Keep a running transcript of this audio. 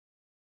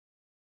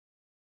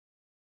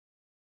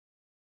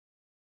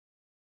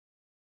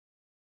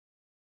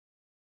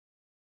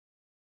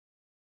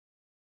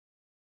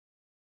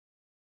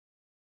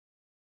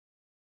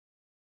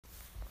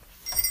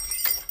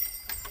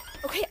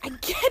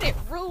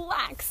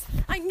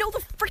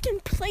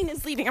mind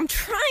is leaving. I'm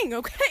trying,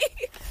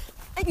 okay?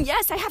 And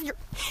yes, I have your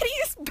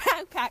hideous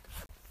backpack.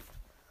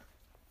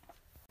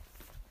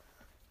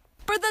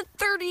 For the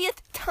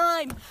 30th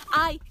time,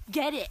 I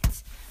get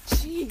it.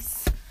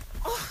 Jeez.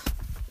 Oh.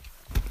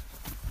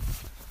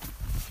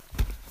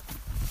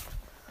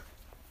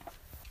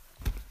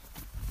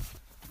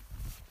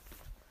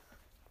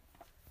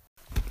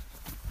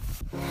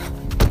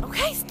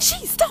 Okay,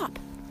 geez, stop.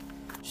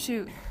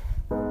 Shoot.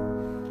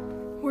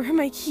 Where are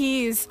my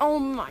keys? Oh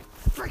my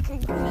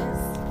freaking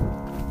goodness.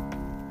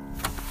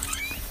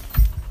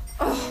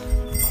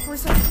 Oh, of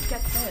course I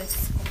forget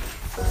this.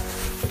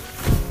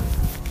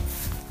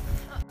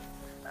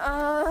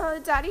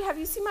 Daddy, have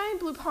you seen my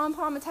blue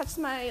pom-pom attached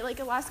to my,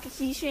 Alaska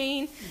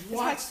keychain?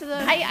 Attached to the...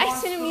 I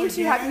didn't mean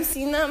to. Have you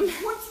seen them?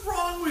 What's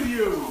wrong with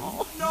you?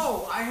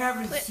 No, I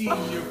haven't seen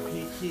your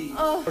keys.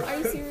 Oh, are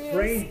you serious?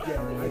 Brain dead.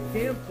 I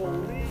can't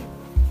believe...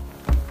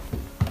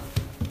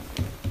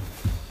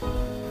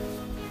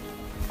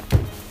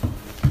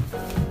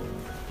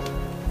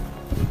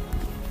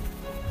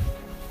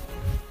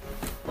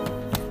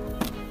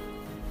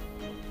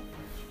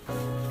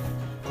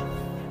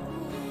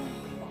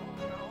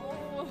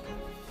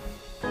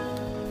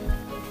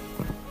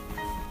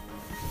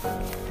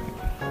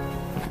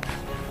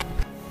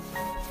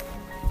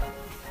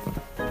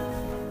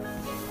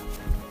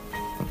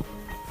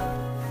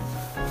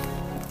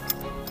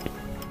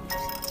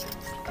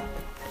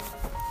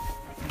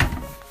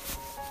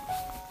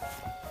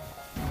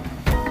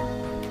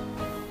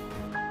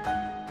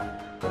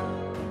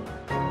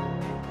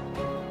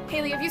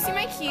 Haley, have you seen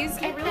my keys?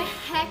 Get the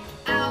heck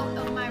out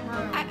of my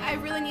room. I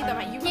really need them.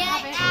 You Get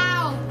have it.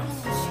 out! Oh,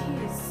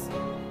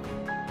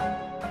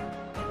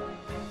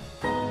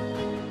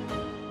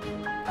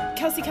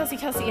 jeez.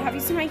 Kelsey, have you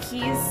seen my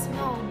keys?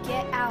 No,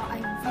 get out. I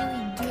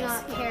really do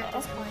not care at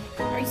this point.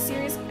 Are you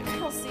serious?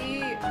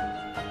 Kelsey.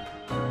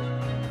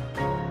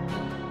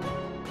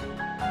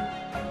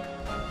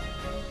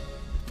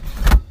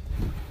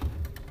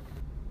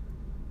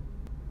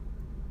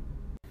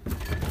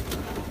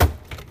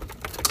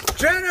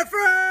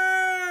 Jennifer!